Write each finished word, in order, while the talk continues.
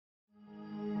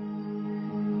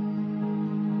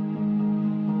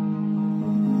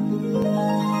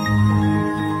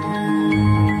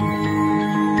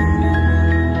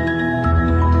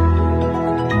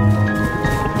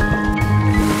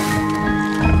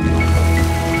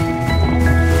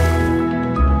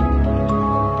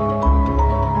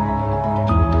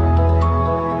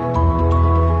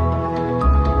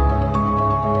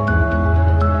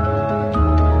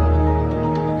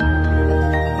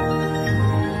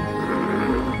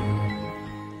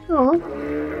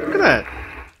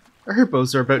Our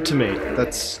hippos are about to mate.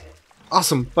 That's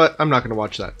awesome, but I'm not going to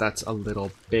watch that. That's a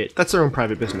little bit... That's their own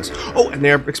private business. Oh, and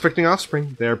they're expecting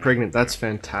offspring. They're pregnant. That's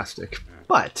fantastic.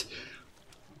 But...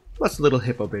 Lots of little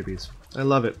hippo babies. I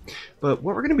love it. But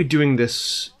what we're going to be doing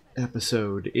this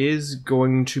episode is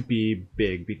going to be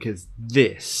big because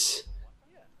this...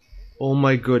 Oh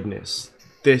my goodness.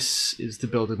 This is the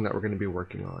building that we're going to be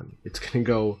working on. It's going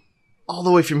to go all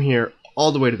the way from here,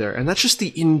 all the way to there. And that's just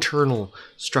the internal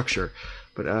structure.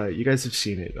 But you guys have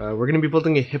seen it. We're going to be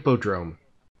building a hippodrome.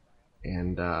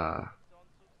 And,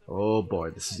 oh boy,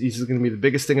 this is easily going to be the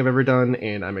biggest thing I've ever done.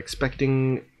 And I'm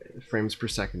expecting frames per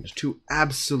second to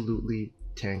absolutely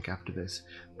tank after this.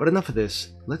 But enough of this.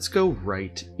 Let's go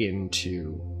right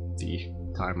into the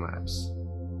time-lapse.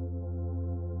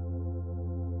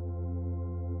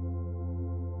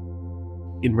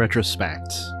 In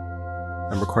retrospect,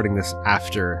 I'm recording this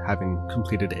after having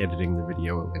completed editing the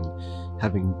video and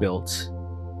having built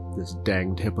this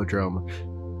danged hippodrome.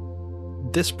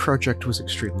 This project was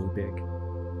extremely big.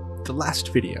 The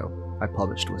last video I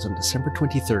published was on December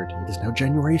 23rd. It is now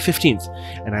January 15th,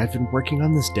 and I've been working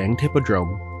on this danged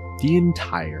hippodrome the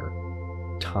entire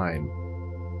time.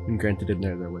 And granted, in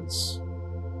there was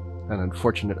an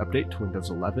unfortunate update to Windows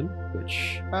 11,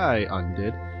 which I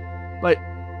undid, but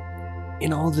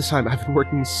in all this time, I've been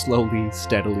working slowly,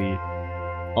 steadily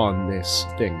on this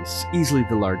thing. It's easily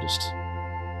the largest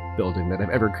building that I've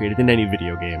ever created in any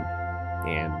video game,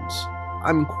 and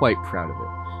I'm quite proud of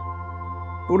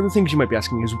it. But one of the things you might be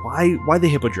asking is, why the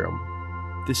hippodrome?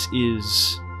 This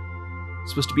is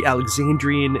supposed to be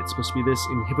Alexandrian, it's supposed to be this,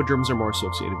 and hippodromes are more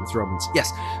associated with Romans.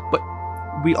 Yes, but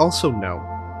we also know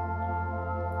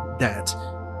that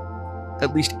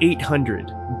at least 800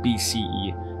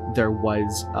 BCE, there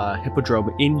was a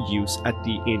hippodrome in use at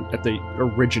the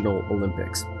original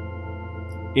Olympics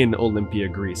in Olympia,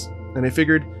 Greece. And I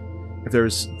figured if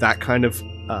there's that kind of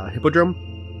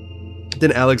hippodrome,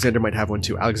 then Alexander might have one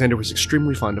too. Alexander was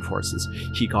extremely fond of horses.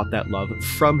 He got that love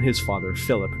from his father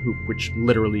Philip, which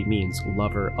literally means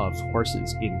lover of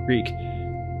horses in Greek.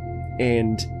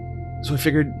 And so I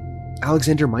figured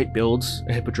Alexander might build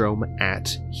a hippodrome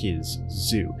at his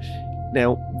zoo.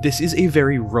 Now, this is a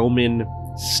very Roman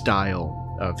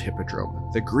style of hippodrome.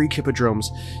 The Greek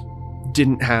hippodromes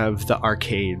didn't have the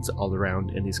arcades all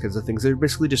around and these kinds of things. They're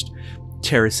basically just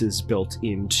terraces built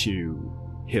into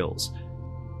hills.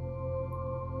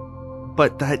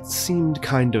 But that seemed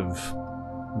kind of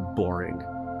boring.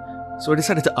 So I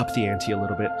decided to up the ante a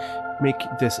little bit, make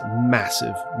this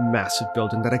massive, massive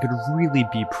building that I could really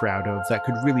be proud of, that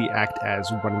could really act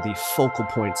as one of the focal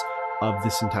points of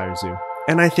this entire zoo.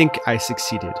 And I think I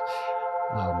succeeded.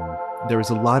 There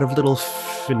was a lot of little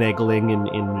finagling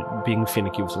in being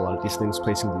finicky with a lot of these things,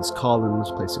 placing these columns,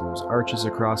 placing those arches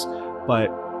across, but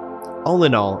all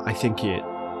in all, I think it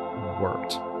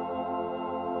worked.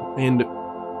 And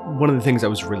one of the things I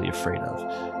was really afraid of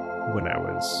when I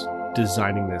was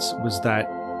designing this was that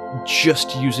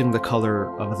just using the color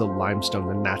of the limestone,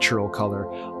 the natural color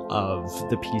of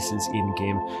the pieces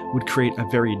in-game, would create a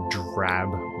very drab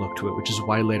look to it, which is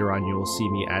why later on you will see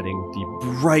me adding the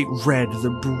bright red, the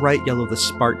bright yellow, the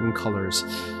Spartan colors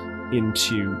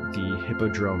into the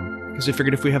hippodrome. Because I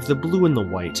figured if we have the blue and the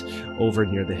white over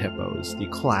near the hippos, the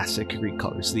classic Greek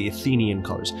colors, the Athenian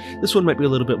colors, this one might be a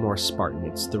little bit more Spartan.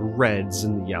 It's the reds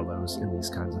and the yellows and these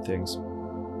kinds of things.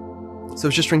 So I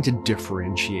was just trying to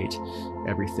differentiate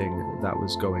everything that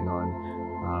was going on.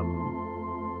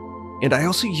 And I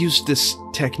also used this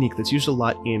technique that's used a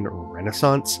lot in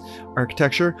Renaissance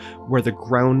architecture, where the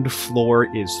ground floor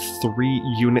is 3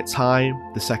 units high,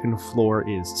 the second floor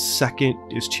is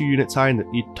 2 units high, and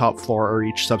the top floor or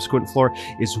each subsequent floor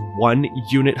is 1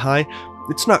 unit high.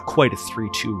 It's not quite a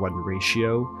 3-to-1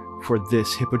 ratio for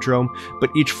this hippodrome, but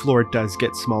each floor does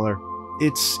get smaller.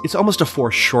 It's almost a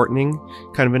foreshortening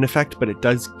kind of an effect, but it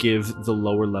does give the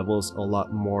lower levels a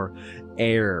lot more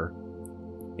air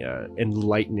and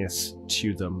lightness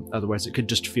to them. Otherwise it could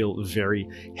just feel very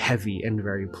heavy and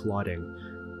very plodding.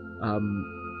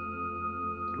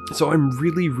 So I'm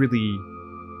really, really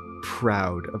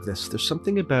proud of this. There's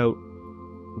something about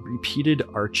repeated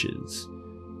arches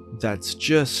that's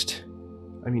just,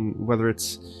 I mean, whether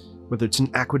it's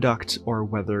an aqueduct, or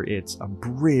whether it's a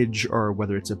bridge, or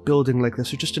whether it's a building like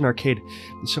this, or just an arcade,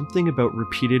 there's something about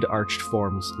repeated arched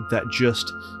forms that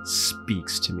just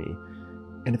speaks to me.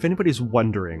 And if anybody's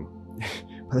wondering,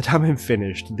 by the time I'm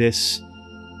finished, this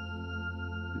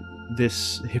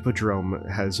hippodrome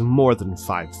has more than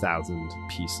 5,000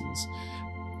 pieces.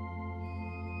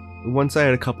 Once I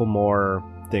add a couple more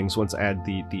things, once I add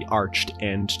the arched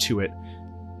end to it,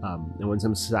 and once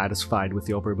I'm satisfied with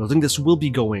the overall building, this will be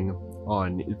going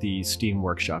on the Steam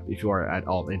Workshop if you are at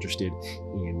all interested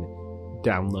in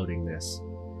downloading this.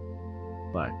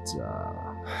 But,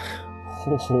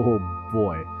 oh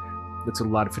boy, that's a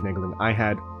lot of finagling. I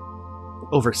had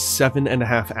over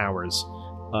 7.5 hours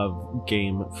of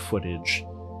game footage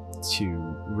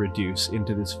to reduce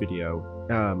into this video.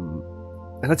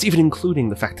 And that's even including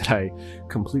the fact that I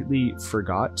completely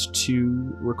forgot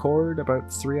to record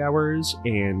about 3 hours,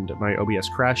 and my OBS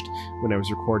crashed when I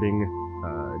was recording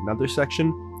another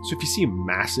section. So if you see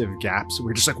massive gaps,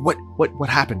 we're just like, what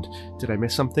happened? Did I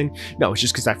miss something? No, it's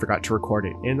just because I forgot to record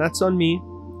it, and that's on me.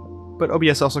 But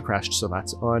OBS also crashed, so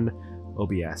that's on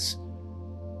OBS.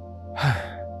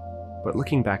 But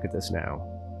looking back at this now,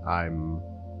 I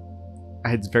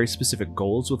had very specific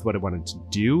goals with what I wanted to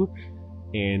do,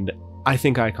 and I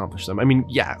think I accomplished them. I mean,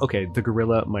 yeah, okay, the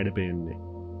gorilla might have been...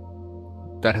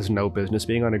 that has no business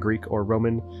being on a Greek or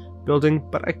Roman building,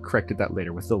 but I corrected that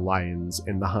later with the lions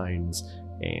and the hinds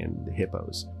and the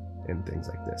hippos and things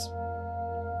like this.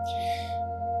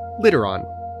 Later on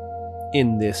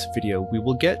in this video, we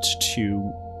will get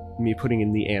to me putting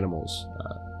in the animals,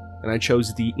 and I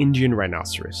chose the Indian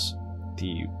rhinoceros,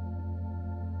 the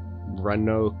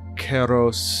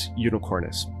Rhinokeros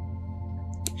unicornis.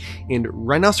 And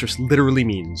rhinoceros literally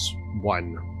means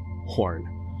one horn.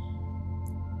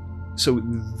 So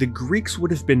the Greeks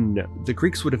would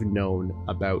have known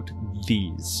about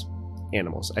these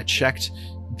animals. I checked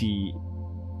the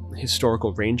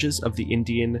historical ranges of the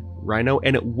Indian rhino,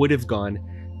 and it would have gone,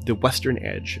 the western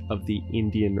edge of the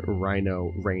Indian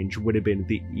rhino range would have been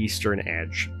the eastern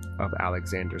edge of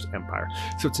Alexander's empire.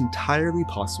 So it's entirely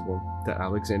possible that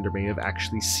Alexander may have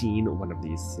actually seen one of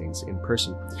these things in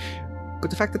person. But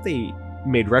the fact that they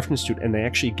made reference to it and they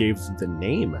actually gave the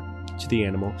name to the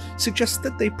animal suggests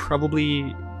that they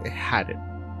probably had it.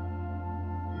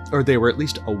 Or they were at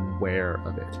least aware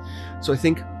of it. So I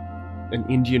think an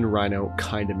Indian rhino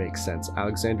kind of makes sense.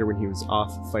 Alexander, when he was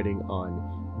off fighting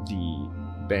on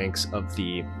the banks of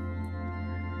the...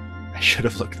 I should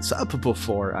have looked this up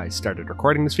before I started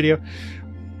recording this video.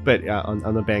 But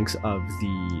on the banks of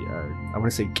the, I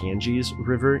want to say Ganges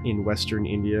River in western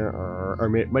India,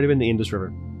 or it might have been the Indus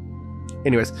River.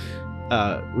 Anyways,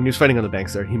 when he was fighting on the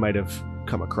banks there, he might have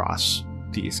come across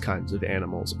these kinds of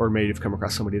animals, or may have come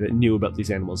across somebody that knew about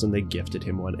these animals and they gifted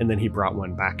him one, and then he brought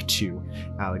one back to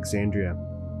Alexandria.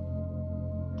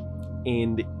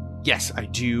 And yes, I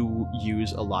do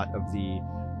use a lot of the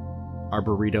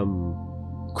Arboretum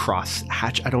cross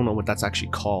hatch. I don't know what that's actually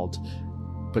called,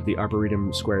 but the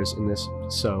Arboretum squares in this.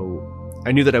 So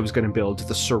I knew that I was going to build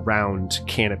the surround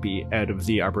canopy out of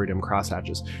the Arboretum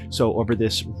crosshatches. So over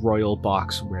this royal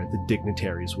box where the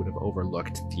dignitaries would have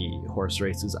overlooked the horse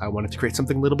races, I wanted to create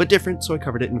something a little bit different, so I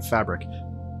covered it in fabric.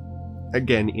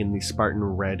 Again, in the Spartan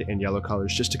red and yellow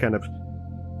colors, just to kind of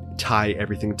tie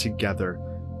everything together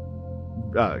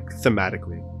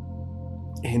thematically.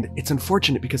 And it's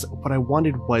unfortunate because what I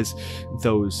wanted was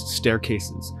those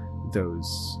staircases,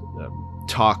 those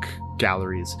talk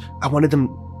galleries. I wanted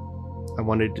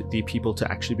the people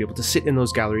to actually be able to sit in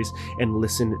those galleries and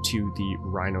listen to the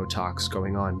rhino talks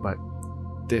going on, but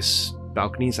this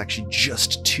balcony is actually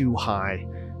just too high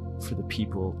for the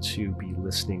people to be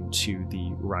listening to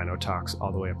the rhino talks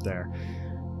all the way up there,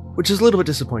 which is a little bit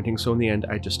disappointing. So in the end,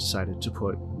 I just decided to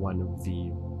put one of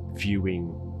the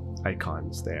viewing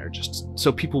icons there, just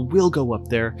so people will go up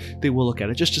there, they will look at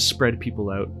it, just to spread people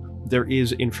out. There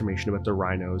is information about the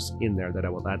rhinos in there that I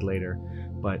will add later,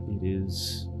 but it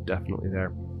is definitely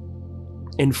there.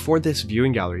 And for this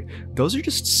viewing gallery, those are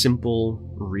just simple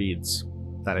reeds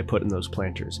that I put in those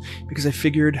planters, because I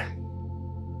figured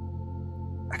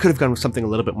I could have gone with something a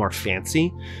little bit more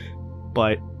fancy,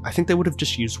 but I think they would have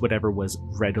just used whatever was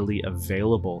readily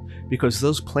available, because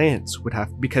those plants would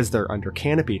have, because they're under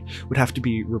canopy, would have to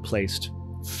be replaced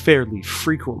fairly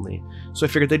frequently. So I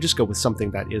figured they'd just go with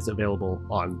something that is available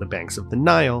on the banks of the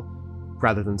Nile,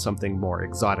 rather than something more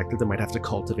exotic that they might have to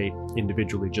cultivate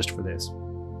individually just for this.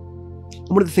 And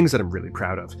one of the things that I'm really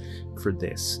proud of for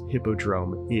this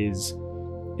hippodrome is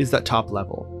that top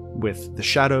level, with the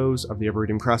shadows of the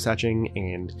Arboretum crosshatching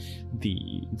and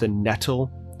the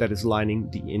nettle that is lining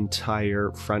the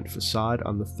entire front facade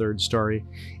on the 3rd story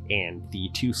and the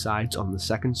 2 sides on the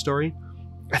 2nd story.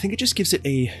 I think it just gives it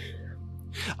a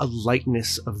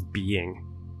lightness of being,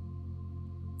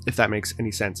 if that makes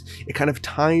any sense. It kind of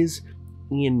ties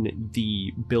in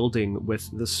the building with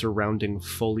the surrounding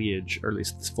foliage, or at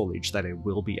least this foliage that I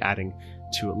will be adding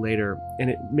to it later, and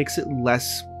it makes it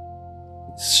less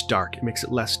stark, it makes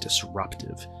it less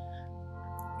disruptive.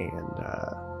 And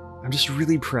I'm just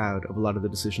really proud of a lot of the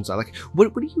decisions I like.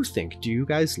 What do you think? Do you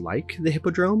guys like the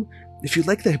hippodrome? If you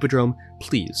like the hippodrome,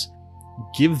 please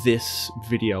give this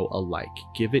video a like,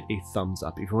 give it a thumbs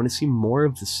up. If you want to see more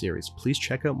of the series, please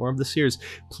check out more of the series.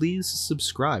 Please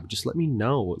subscribe. Just let me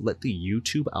know, let the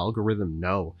YouTube algorithm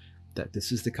know that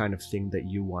this is the kind of thing that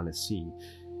you want to see.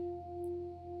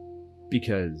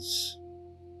 Because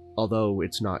although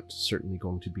it's not certainly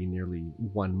going to be nearly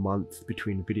 1 month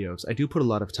between videos, I do put a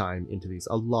lot of time into these,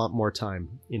 a lot more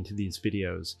time into these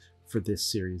videos for this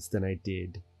series than I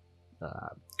did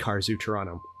Karhu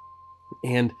Toronto.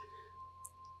 And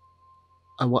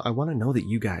I want to know that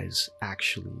you guys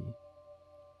actually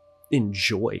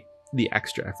enjoy the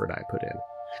extra effort I put in.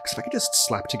 Because if I could just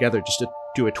slap together just to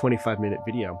do a 25-minute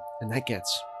video, and that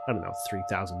gets, I don't know,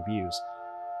 3,000 views,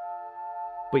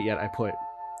 but yet I put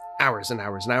hours and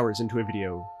hours and hours into a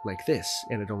video like this,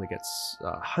 and it only gets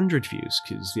 100 views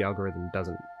because the algorithm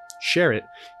doesn't share it,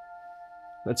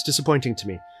 that's disappointing to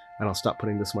me, and I'll stop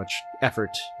putting this much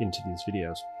effort into these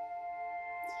videos.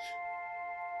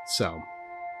 So,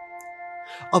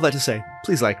 all that to say,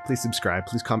 please like, please subscribe,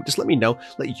 please comment, just let me know,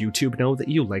 let YouTube know that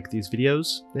you like these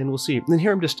videos, and we'll see. And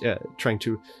here I'm just trying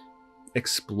to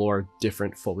explore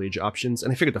different foliage options,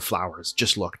 and I figured the flowers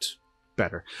just looked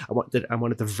better. I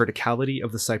wanted the verticality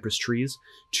of the cypress trees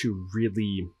to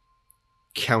really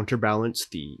counterbalance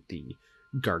the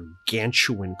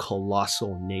gargantuan,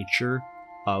 colossal nature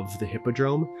of the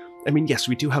hippodrome. I mean, yes,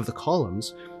 we do have the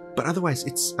columns, but otherwise,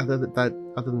 other than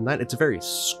that, it's a very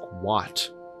squat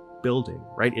building,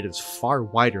 right? It is far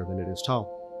wider than it is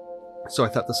tall. So I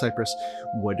thought the cypress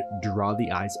would draw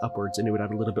the eyes upwards, and it would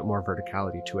add a little bit more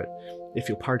verticality to it. If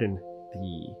you'll pardon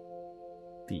the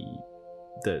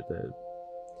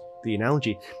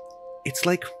analogy, it's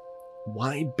like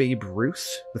why Babe Ruth,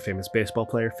 the famous baseball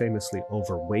player, famously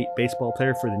overweight baseball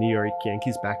player for the New York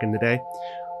Yankees back in the day,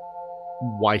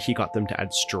 why he got them to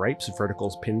add stripes, vertical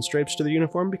pinstripes to the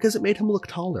uniform, because it made him look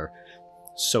taller.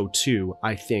 So too,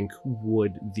 I think,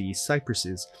 would the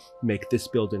cypresses make this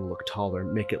building look taller,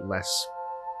 make it less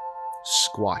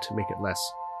squat, make it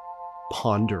less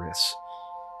ponderous,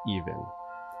 even.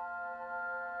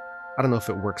 I don't know if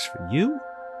it works for you,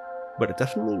 but it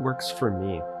definitely works for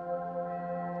me.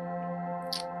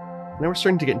 Now we're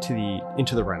starting to get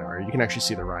into the rhino area. You can actually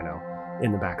see the rhino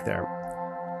in the back there.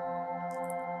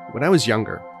 When I was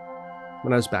younger,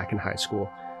 when I was back in high school,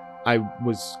 I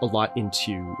was a lot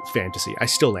into fantasy. I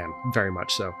still am, very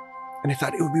much so. And I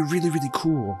thought it would be really, really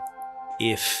cool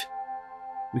if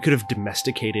we could have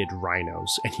domesticated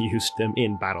rhinos and used them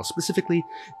in battle, specifically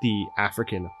the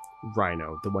African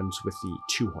rhino, the ones with the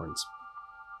 2 horns.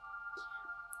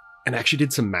 And I actually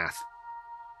did some math.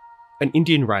 An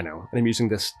Indian rhino, and I'm using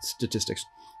this statistics,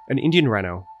 an Indian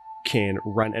rhino can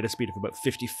run at a speed of about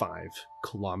 55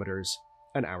 kilometers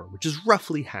an hour, which is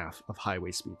roughly half of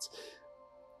highway speeds.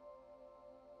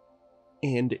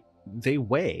 And they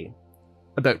weigh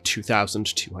about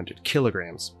 2,200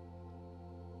 kilograms,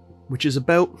 which is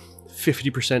about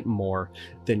 50% more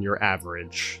than your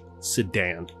average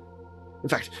sedan. In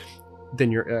fact,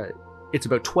 it's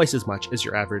about twice as much as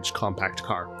your average compact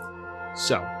car.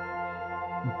 So,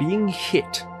 being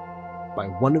hit by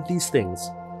one of these things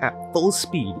at full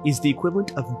speed is the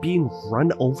equivalent of being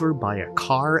run over by a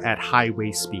car at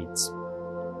highway speeds.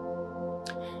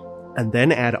 And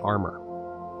then add armor.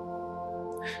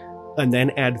 And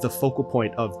then add the focal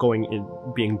point of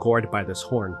being gored by this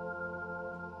horn.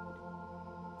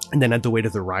 And then add the weight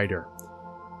of the rider.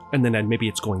 And then add maybe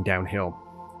it's going downhill.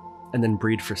 And then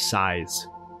breed for size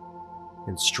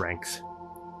and strength.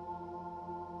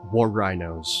 War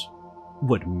rhinos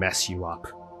would mess you up.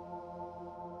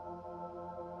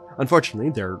 Unfortunately,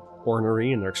 they're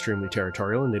ornery and they're extremely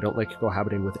territorial, and they don't like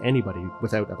cohabiting with anybody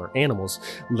without other animals,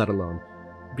 let alone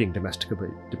being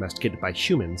domesticated by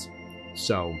humans.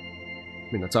 So, I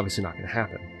mean, that's obviously not going to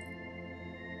happen.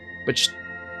 But just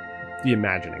the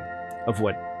imagining of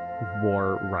what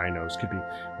war rhinos could be.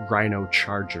 Rhino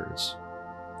chargers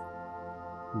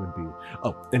would be.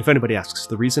 Oh, and if anybody asks,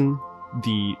 the reason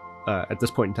at this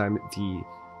point in time, the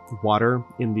water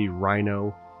in the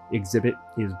rhino exhibit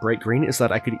is bright green is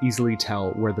that I could easily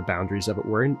tell where the boundaries of it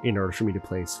were in order for me to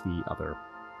place the other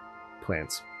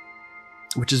plants.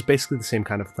 Which is basically the same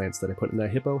kind of plants that I put in the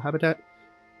hippo habitat,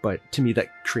 but to me that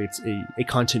creates a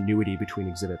continuity between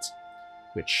exhibits,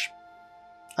 which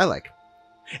I like.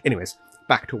 Anyways,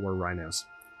 back to war rhinos.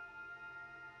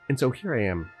 And so here I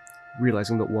am,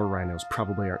 realizing that war rhinos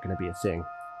probably aren't going to be a thing.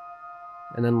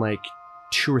 And then like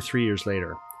 2 or 3 years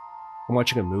later, I'm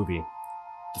watching a movie,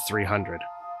 The 300,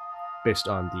 based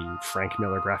on the Frank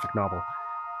Miller graphic novel.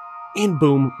 And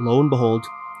boom, lo and behold,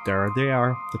 there they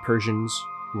are, the Persians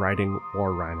riding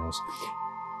war rhinos.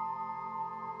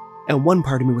 And one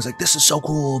part of me was like, this is so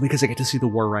cool because I get to see the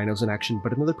war rhinos in action,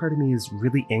 but another part of me is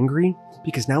really angry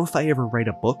because now if I ever write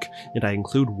a book and I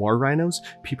include war rhinos,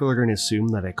 people are going to assume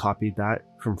that I copied that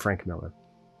from Frank Miller.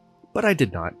 But I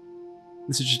did not.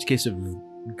 This is just a case of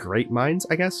great minds,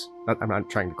 I guess. I'm not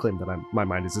trying to claim that my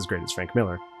mind is as great as Frank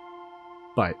Miller,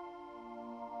 but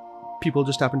people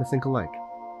just happen to think alike.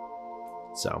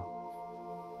 So,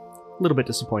 a little bit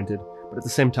disappointed, but at the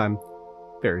same time,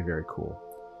 very, very cool.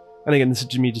 And again, this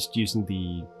is me just using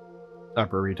the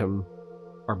Arboretum,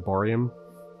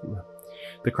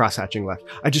 the cross-hatching left.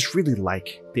 I just really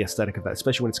like the aesthetic of that,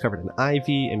 especially when it's covered in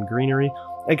ivy and greenery.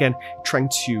 Again, trying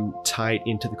to tie it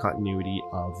into the continuity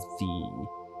of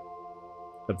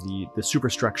the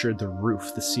superstructure, the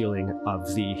roof, the ceiling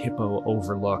of the hippo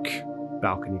overlook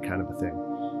balcony kind of a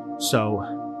thing. So,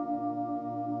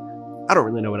 I don't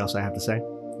really know what else I have to say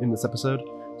in this episode,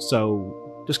 so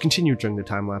just continue during the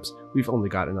time lapse. We've only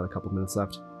got another couple minutes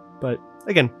left. But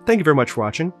again, thank you very much for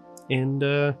watching, and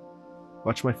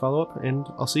watch my follow-up, and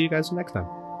I'll see you guys next time.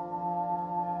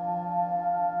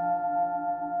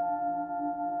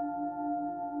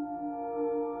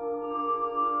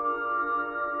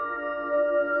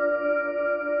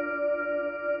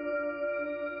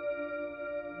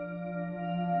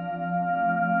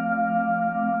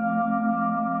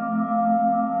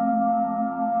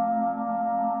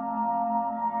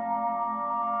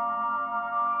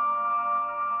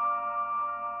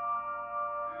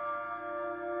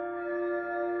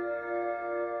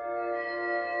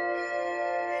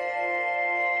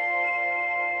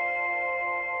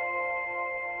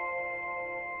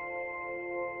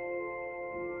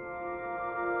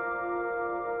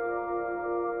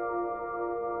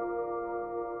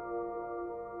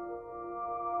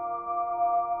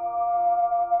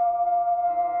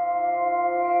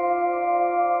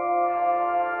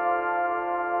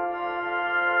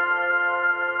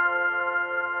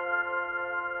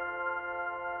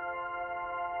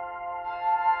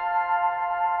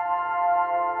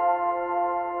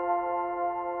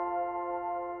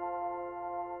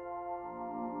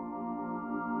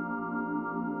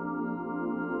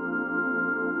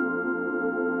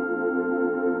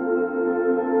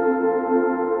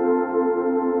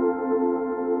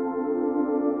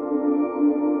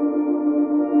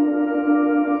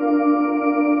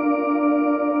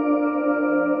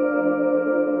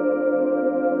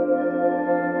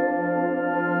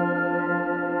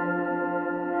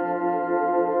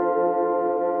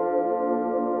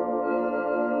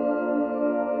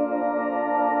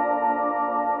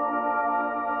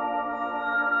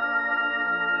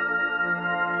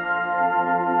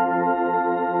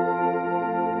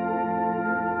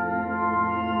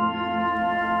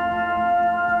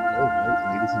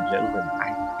 Gentlemen,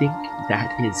 I think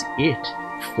that is it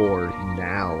for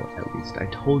now, at least. I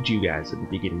told you guys at the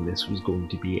beginning this was going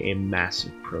to be a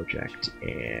massive project,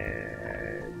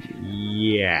 and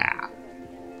yeah,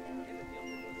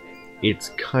 it's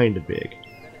kind of big.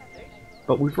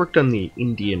 But we've worked on the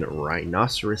Indian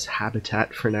rhinoceros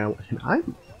habitat for now, and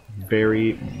I'm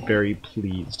very, very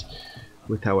pleased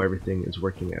with how everything is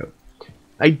working out.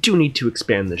 I do need to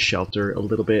expand the shelter a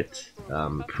little bit.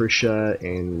 Prisha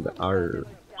and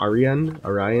Arian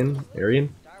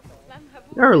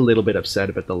are a little bit upset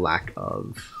about the lack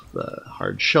of the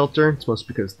hard shelter. It's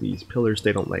mostly because these pillars,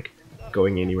 they don't like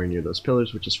going anywhere near those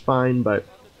pillars, which is fine, but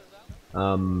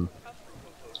ooh!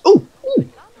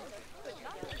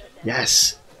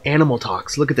 Yes! Animal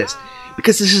talks, look at this.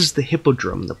 Because this is the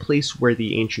hippodrome, the place where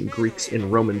the ancient Greeks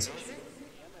and Romans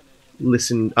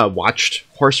watched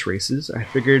horse races, I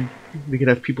figured we could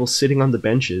have people sitting on the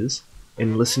benches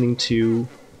and listening to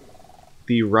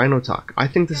the rhino talk. I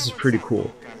think this is pretty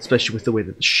cool, especially with the way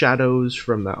that the shadows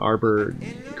from the arbor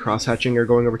cross-hatching are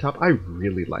going over top. I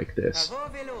really like this.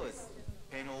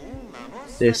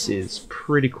 This is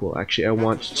pretty cool. Actually, I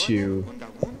want to...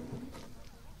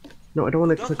 No, I don't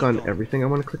want to click on everything. I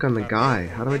want to click on the guy.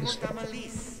 How do I just...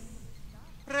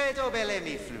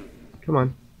 Come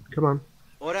on. Come on.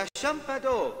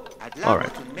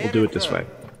 Alright, we'll do it this way.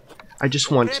 I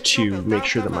just want to make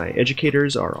sure that my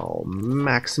educators are all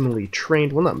maximally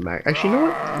trained. Well, not actually, you know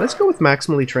what? Let's go with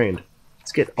maximally trained.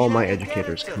 Let's get all my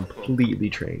educators completely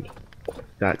trained.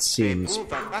 That seems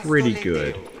pretty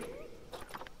good.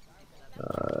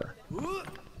 There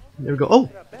we go.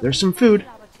 Oh, there's some food.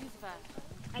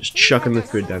 Just chucking the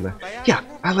food down there. Yeah,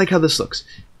 I like how this looks.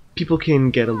 People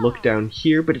can get a look down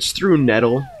here, but it's through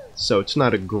nettle, so it's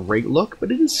not a great look,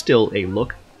 but it is still a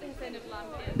look.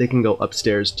 They can go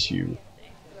upstairs to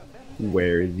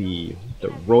where the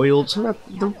royals, not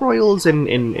the royals and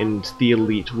the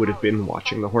elite would have been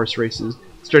watching the horse races.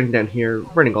 starting down here,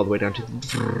 running all the way down to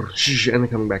the, and then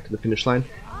coming back to the finish line.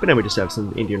 But now we just have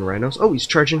some Indian rhinos. Oh, he's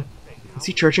charging. Is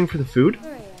he charging for the food?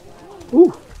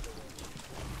 Ooh.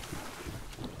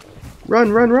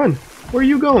 Run, run, run. Where are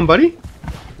you going, buddy?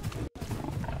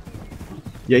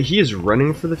 Yeah, he is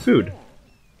running for the food.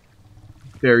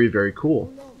 Very, very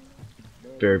cool.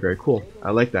 Very, very cool.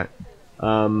 I like that. But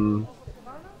I'm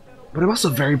also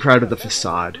very proud of the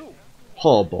facade.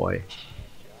 Oh boy.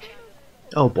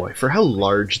 Oh boy, for how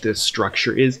large this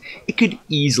structure is, it could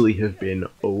easily have been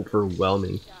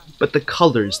overwhelming. But the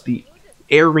colors, the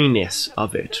airiness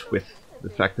of it, with the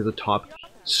fact that the top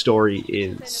story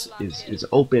is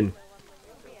open,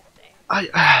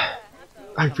 I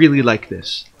really like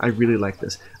this. I really like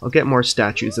this. I'll get more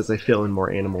statues as I fill in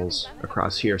more animals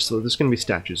across here, so there's going to be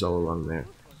statues all along there.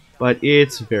 But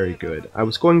it's very good. I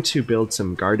was going to build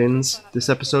some gardens this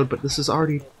episode, but this has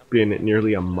already been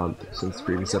nearly a month since the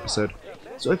previous episode,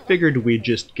 so I figured we'd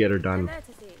just get her done.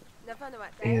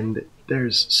 And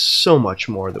there's so much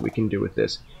more that we can do with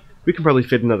this. We can probably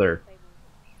fit another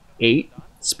 8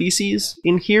 species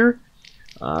in here.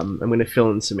 I'm going to fill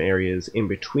in some areas in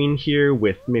between here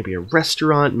with maybe a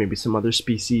restaurant, maybe some other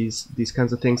species, these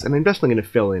kinds of things. And I'm definitely going to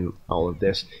fill in all of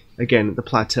this. Again, the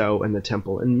plateau and the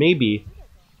temple, and maybe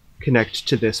connect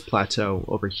to this plateau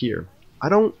over here. I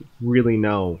don't really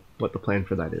know what the plan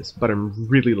for that is, but I'm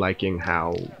really liking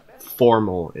how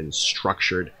formal and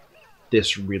structured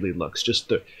this really looks. Just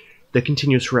the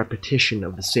continuous repetition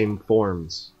of the same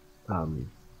forms.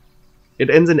 It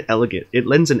lends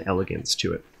an elegance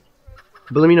to it.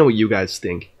 But let me know what you guys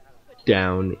think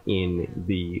down in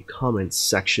the comments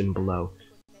section below.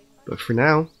 But for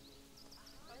now,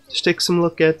 just take some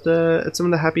look at some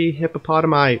of the happy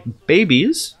hippopotami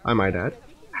babies, I might add.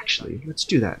 Actually, let's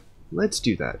do that. Let's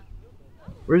do that.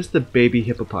 Where's the baby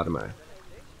hippopotami?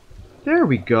 There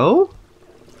we go.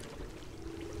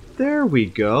 There we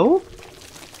go.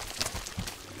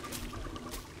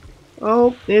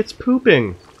 Oh, it's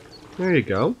pooping. There you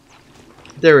go.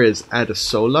 There is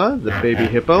Adisola, the baby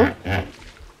hippo.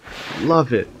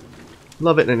 Love it.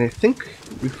 Love it. And I think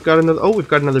we've got another... Oh, we've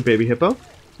got another baby hippo.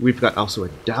 We've got also a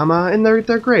Dama, and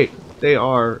they're great. They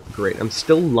are great. I'm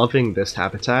still loving this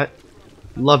habitat.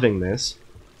 Loving this.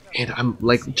 And I'm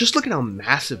like, just look at how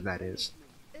massive that is.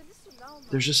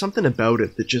 There's just something about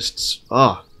it that just...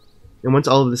 Oh. And once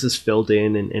all of this is filled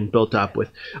in and built up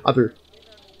with other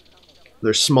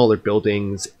smaller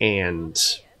buildings and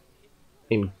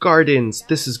in gardens,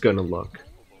 this is going to look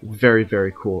very,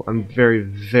 very cool. I'm very,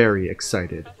 very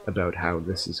excited about how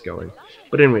this is going.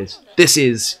 But anyways, this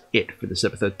is it for this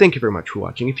episode. Thank you very much for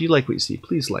watching. If you like what you see,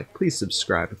 please like, please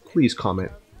subscribe, please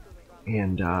comment,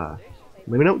 and let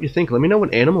me know what you think. Let me know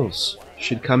what animals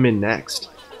should come in next.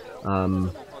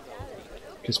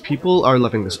 Because people are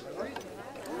loving this.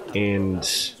 And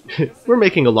we're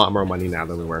making a lot more money now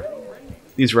than we were.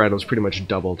 These rhinos pretty much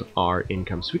doubled our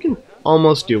income, so we can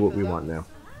almost do what we want now.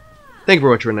 Thank you for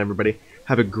watching, everybody.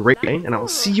 Have a great day, and I will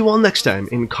see you all next time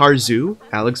in Karhu,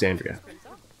 Alexandria.